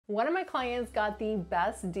One of my clients got the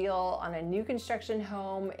best deal on a new construction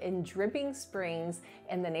home in Dripping Springs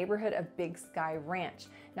in the neighborhood of Big Sky Ranch.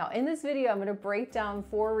 Now in this video, I'm going to break down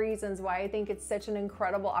 4 reasons why I think it's such an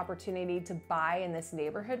incredible opportunity to buy in this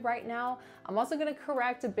neighborhood right now. I'm also going to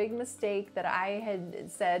correct a big mistake that I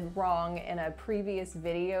had said wrong in a previous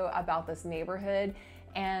video about this neighborhood.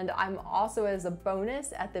 And I'm also, as a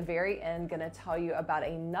bonus at the very end, going to tell you about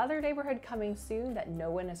another neighborhood coming soon that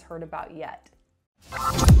no one has heard about yet.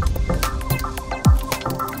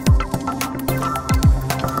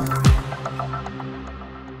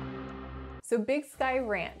 So Big Sky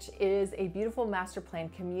Ranch is a beautiful master plan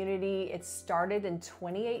community. It started in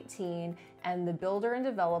 2018 and the builder and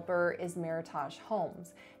developer is Meritage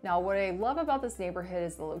Homes. Now what I love about this neighborhood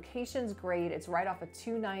is the location's great. It's right off of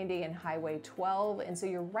 290 and Highway 12, and so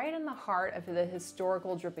you're right in the heart of the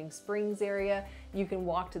historical Dripping Springs area. You can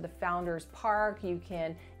walk to the Founders Park, you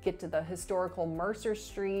can get to the historical Mercer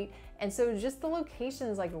Street, and so just the location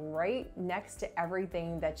is like right next to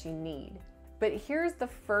everything that you need. But here's the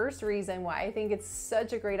first reason why I think it's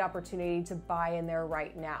such a great opportunity to buy in there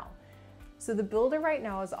right now. So the builder right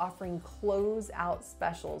now is offering closeout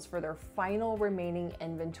specials for their final remaining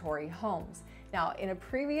inventory homes. Now, in a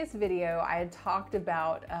previous video, I had talked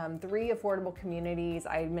about 3 affordable communities.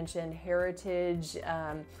 I mentioned Heritage,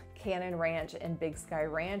 Cannon Ranch, and Big Sky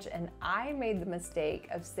Ranch, and I made the mistake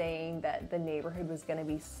of saying that the neighborhood was gonna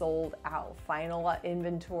be sold out, final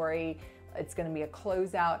inventory, it's gonna be a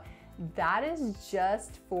closeout. That is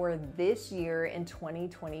just for this year in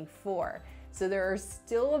 2024. So there are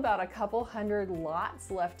still about a couple hundred lots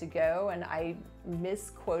left to go, and I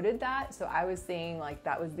misquoted that. So I was saying like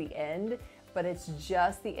that was the end, but it's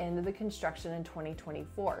just the end of the construction in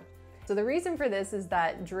 2024. So the reason for this is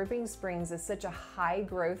that Dripping Springs is such a high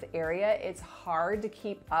growth area. It's hard to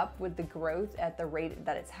keep up with the growth at the rate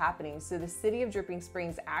that it's happening. So the city of Dripping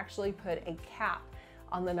Springs actually put a cap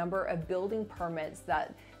on the number of building permits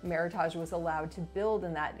that Meritage was allowed to build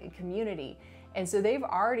in that community. And so they've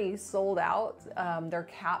already sold out their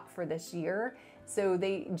cap for this year. So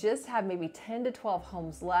they just have maybe 10 to 12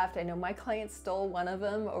 homes left. I know my client stole one of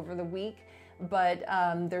them over the week, but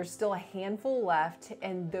there's still a handful left,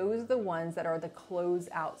 and those are the ones that are the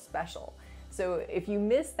closeout special. So if you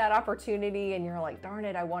missed that opportunity and you're like, darn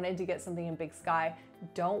it, I wanted to get something in Big Sky,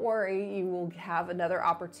 don't worry, you will have another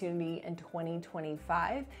opportunity in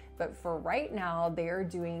 2025. But for right now, they're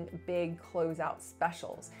doing big closeout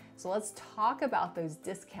specials. So let's talk about those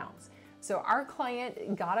discounts. So our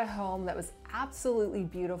client got a home that was absolutely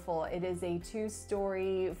beautiful. It is a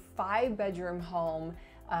 2-story, 5-bedroom home,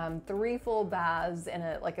 3 full baths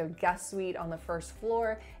and like a guest suite on the first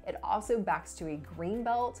floor. It also backs to a green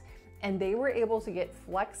belt. And they were able to get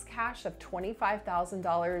flex cash of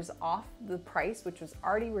 $25,000 off the price, which was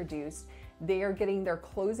already reduced. They are getting their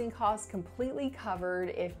closing costs completely covered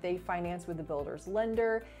if they finance with the builder's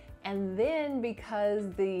lender. And then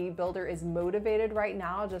because the builder is motivated right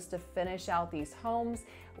now just to finish out these homes,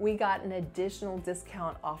 we got an additional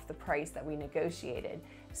discount off the price that we negotiated.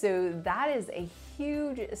 So that is a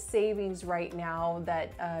huge savings right now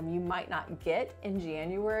that you might not get in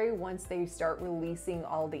January once they start releasing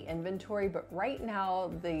all the inventory. But right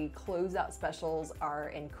now, the closeout specials are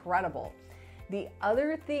incredible. The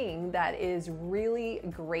other thing that is really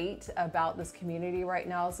great about this community right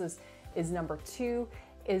now is number 2,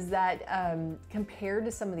 is that compared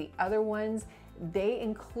to some of the other ones, they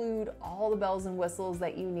include all the bells and whistles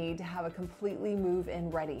that you need to have a completely move-in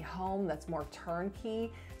ready home that's more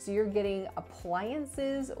turnkey. So you're getting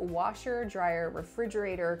appliances, washer, dryer,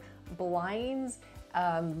 refrigerator, blinds,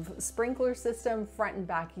 sprinkler system, front and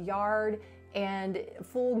backyard, and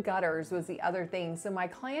full gutters was the other thing. So my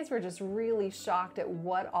clients were just really shocked at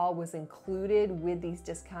what all was included with these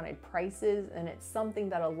discounted prices, and it's something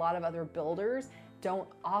that a lot of other builders don't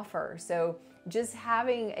offer. So just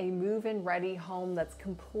having a move-in ready home that's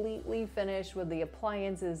completely finished with the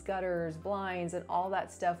appliances, gutters, blinds, and all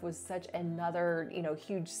that stuff was such another,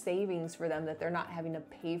 huge savings for them that they're not having to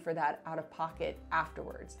pay for that out of pocket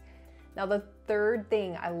afterwards. Now, the third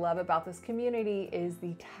thing I love about this community is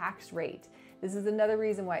the tax rate. This is another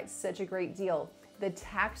reason why it's such a great deal. The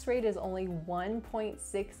tax rate is only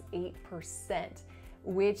 1.68%,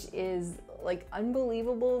 which is like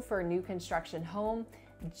unbelievable for a new construction home.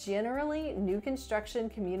 Generally, new construction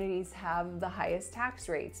communities have the highest tax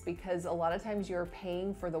rates because a lot of times you're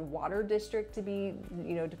paying for the water district to be,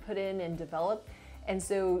 to put in and develop. And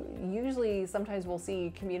so usually sometimes we'll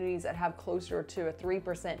see communities that have closer to a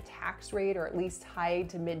 3% tax rate, or at least high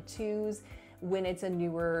to mid 2s when it's a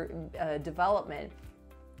newer development.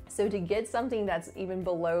 So to get something that's even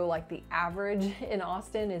below like the average in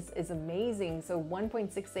Austin is amazing. So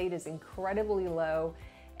 1.68 is incredibly low,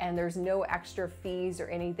 and there's no extra fees or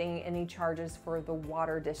anything, any charges for the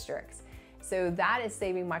water districts. So that is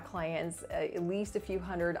saving my clients at least a few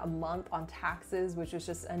hundred a month on taxes, which is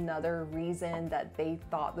just another reason that they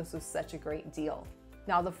thought this was such a great deal.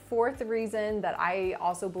 Now, the fourth reason that I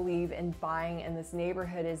also believe in buying in this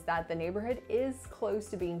neighborhood is that the neighborhood is close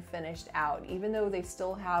to being finished out. Even though they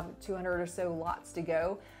still have 200 or so lots to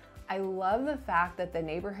go, I love the fact that the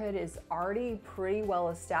neighborhood is already pretty well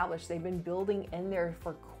established. They've been building in there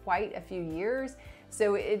for quite a few years.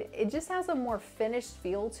 So it just has a more finished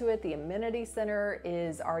feel to it. The amenity center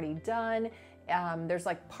is already done. There's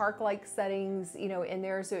like park-like settings, you know, in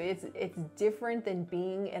there. So it's different than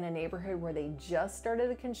being in a neighborhood where they just started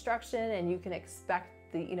the construction and you can expect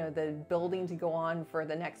the building to go on for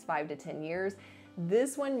the next 5 to 10 years.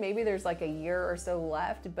 This one, maybe there's like a year or so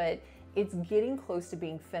left, but it's getting close to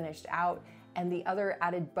being finished out. And the other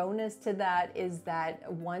added bonus to that is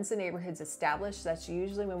that once a neighborhood's established, that's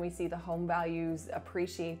usually when we see the home values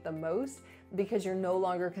appreciate the most, because you're no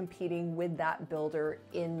longer competing with that builder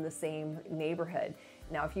in the same neighborhood.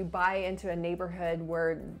 Now, if you buy into a neighborhood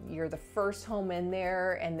where you're the first home in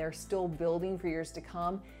there and they're still building for years to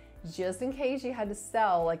come, just in case you had to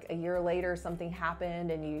sell like a year later, something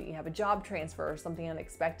happened and you have a job transfer or something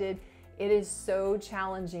unexpected, it is so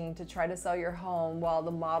challenging to try to sell your home while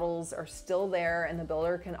the models are still there and the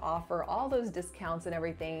builder can offer all those discounts and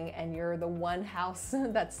everything, and you're the one house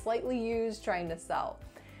that's slightly used trying to sell.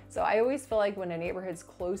 So I always feel like when a neighborhood's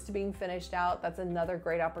close to being finished out, that's another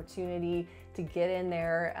great opportunity to get in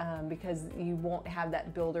there because you won't have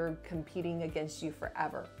that builder competing against you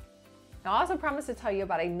forever. Now, I also promised to tell you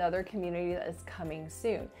about another community that is coming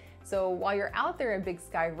soon. So while you're out there in Big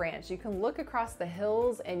Sky Ranch, you can look across the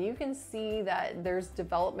hills and you can see that there's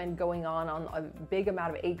development going on a big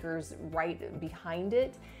amount of acres right behind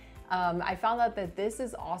it. I found out that this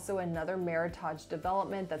is also another Meritage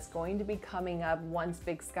development that's going to be coming up once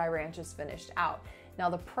Big Sky Ranch is finished out. Now,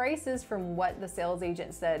 the prices from what the sales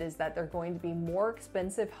agent said is that they're going to be more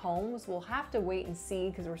expensive homes. We'll have to wait and see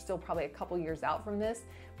because we're still probably a couple years out from this,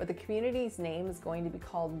 but the community's name is going to be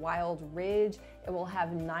called Wild Ridge. It will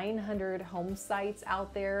have 900 home sites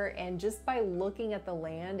out there, and just by looking at the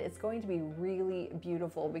land, it's going to be really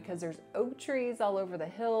beautiful because there's oak trees all over the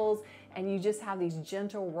hills, and you just have these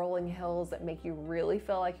gentle rolling hills that make you really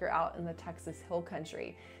feel like you're out in the Texas hill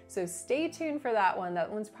country. So stay tuned for that one.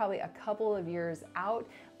 That one's probably a couple of years out,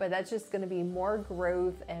 but that's just going to be more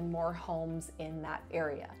growth and more homes in that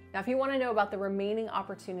area. Now, if you want to know about the remaining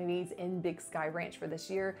opportunities in Big Sky Ranch for this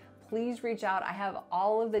year, please reach out. I have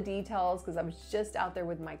all of the details because I was just out there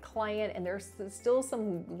with my client, and there's still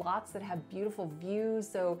some lots that have beautiful views.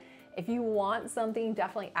 So if you want something,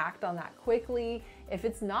 definitely act on that quickly. If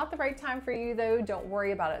it's not the right time for you though, don't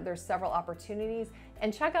worry about it. There's several opportunities.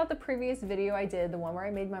 And check out the previous video I did, the one where I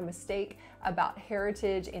made my mistake about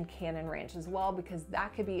Heritage and Cannon Ranch as well, because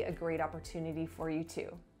that could be a great opportunity for you too.